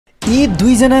यी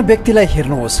दुईजना व्यक्तिलाई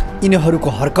हेर्नुहोस्, यिनीहरूको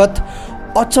हरकत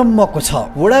अचम्मको छ।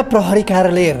 वडा प्रहरी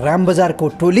कार्यालय रामबजारको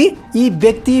टोली यी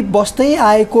व्यक्ति बस्दै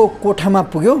आएको कोठामा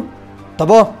पुग्यो।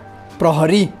 तब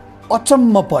प्रहरी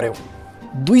अचम्म पर्यो।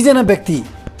 दुईजना व्यक्ति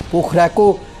पोखराको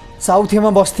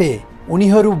चौथेमा बस्थे।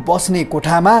 उनीहरू बस्ने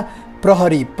कोठामा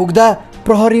प्रहरी पुग्दा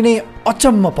प्रहरी नै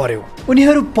अचम्म पर्यो।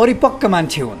 उनीहरू परिपक्व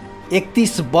मान्छे हुन्।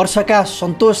 31 वर्षका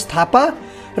सन्तोष थापा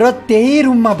र त्यही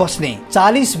रुममा बस्ने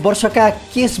 40 वर्षका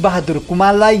केश बहादुर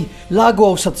कुमारलाई लागु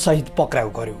औषध सहित पक्राउ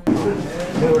गर्यो।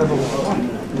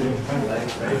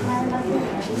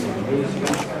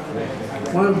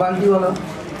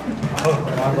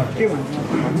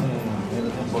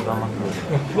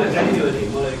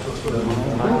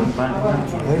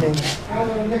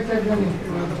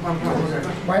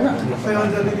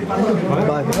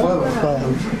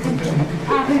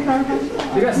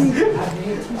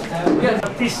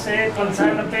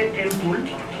 एम्पुल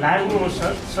लागु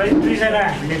औषध सहित 2 जना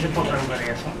हामीले चाहिँ पक्राउ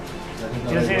गरेका छौँ।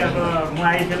 त्यो चाहिँ अब म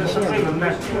आइखेर सबैभन्दा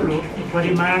ठुलो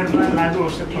परिमाणमा लागु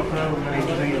औषध पक्राउ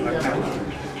गरेको चाहिँ यो घटना हो।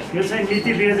 यो चाहिँ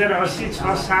मिति 2080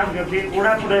 6/7 गते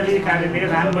वडा प्रहरी कार्यालय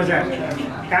रामबजार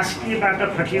कास्कीबाट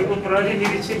फटिएको प्रहरी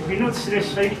निरीक्षक विनोद श्रेष्ठ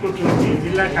सहितको टोली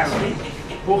जिल्ला कास्की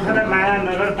पोखरा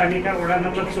महानगरपालिका वडा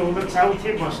नम्बर 14 चौथे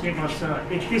बस्ने वर्ष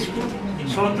 31 को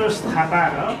सन्तोष थापा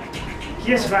र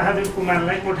केश बहादुर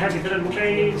कुमारलाई कोठाभित्र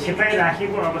छिपाई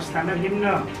राखेको अवस्थामा निम्न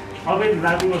अवैध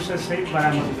लागु औषध सहित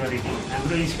बरामद गरेको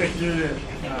हाम्रो इन्सपेक्टर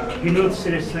विनोद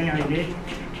श्रेष्ठ चाहिँ अहिले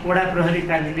वडा प्रहरी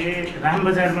कार्यालय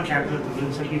रामबजारमा कार्यरत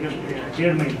हुनुहुन्छ विगत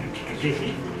 1.5 महिनादेखि।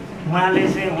 उहाँले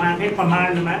चाहिँ उहाँकै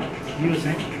कमान्डमा यो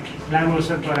चाहिँ लागु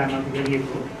औषध बरामद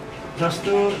गरिएको,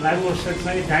 जस्तो लागु औषध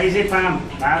चाहिँ डाइजेपाम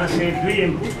 1202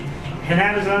 एम्पुल,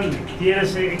 फेनार्जन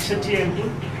 1361 एम्पुल,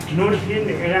 नोर्फिन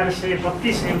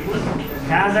 1132 एम्पुल,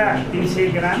 गाँजा 300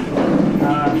 ग्राम,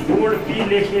 कोड पी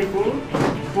लेखिएको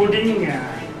कोडिङ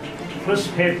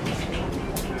फोस्फेट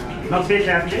 90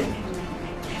 ट्याब्लेट,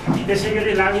 त्यसै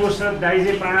गरी लागु औषध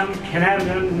डाइजेपाम,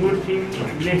 फेनार्जन, नोर्फिन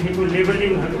लेखेको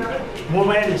लेबलिङहरू,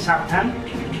 मोबाइल 7 थान,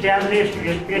 ट्याब्लेट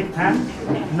 1 थान,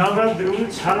 नगद रु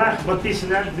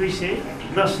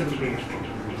 6,32,210 रुपियाँ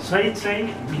सहित चाहिँ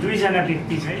 2 जना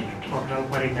व्यक्ति चाहिँ पक्राउ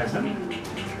परेका छन्।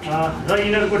 र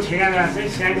यिनीहरूको ठेगाना चाहिँ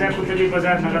स्याङ्जा कुतली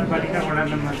बजार नगरपालिका वडा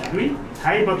नम्बर 2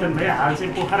 थाई वतन भए हाल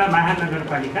चाहिँ पोखरा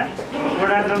महानगरपालिका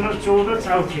वडा नम्बर 14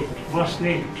 चौथे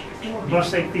बस्ने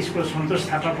वर्ष 31 को सन्तोष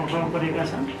थापा पक्राउ परेका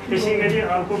छन्। त्यसै गरी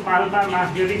अर्को पाल्पा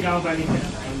माफगेरी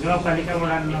गाउँपालिका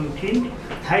वडा नम्बर 3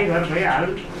 थाई घर भए हाल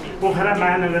पोखरा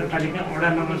महानगरपालिका वडा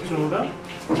नम्बर 14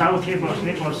 चौथे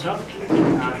बस्ने वर्ष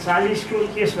 40 को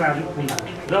केश बहादुर कुमार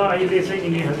र अहिले चाहिँ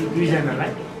यिनीहरू 2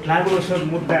 जनालाई लागु औषध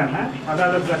मुद्दामा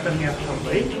अदालतबाट म्याद थप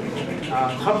भई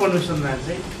थप अनुसन्धान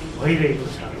चाहिँ भइरहेको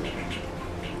छ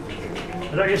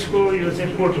र यसको यो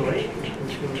चाहिँ कोर्ट हो है।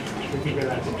 त्यति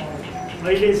बेला चाहिँ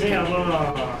अहिले चाहिँ अब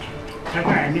ठ्याक्क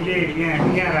हामीले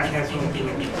यहाँ राखेका छौँ।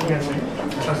 यहाँ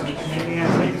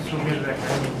चाहिँ सोधेर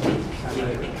राखेका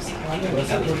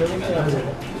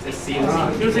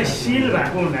त्यो चाहिँ सिल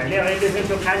भएको हुनाले अहिले चाहिँ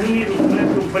त्यो कानुनी रूपमा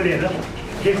त्यो खोलेर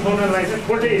देखाउनलाई चाहिँ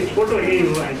फोटो यही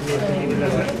हो अहिले।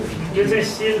 यो चाहिँ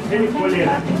सिल फेरि खोलेर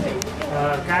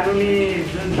कानुनी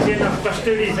जुन चेन अफ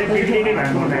कस्टडी चाहिँ बिग्रिने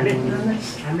भएको हुनाले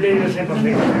हामीले यो चाहिँ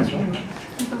बन्दैरहेका छौँ।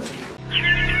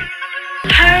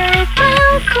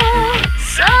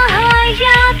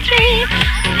 सहायात्री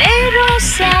मेरो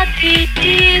साथी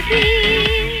टिभी।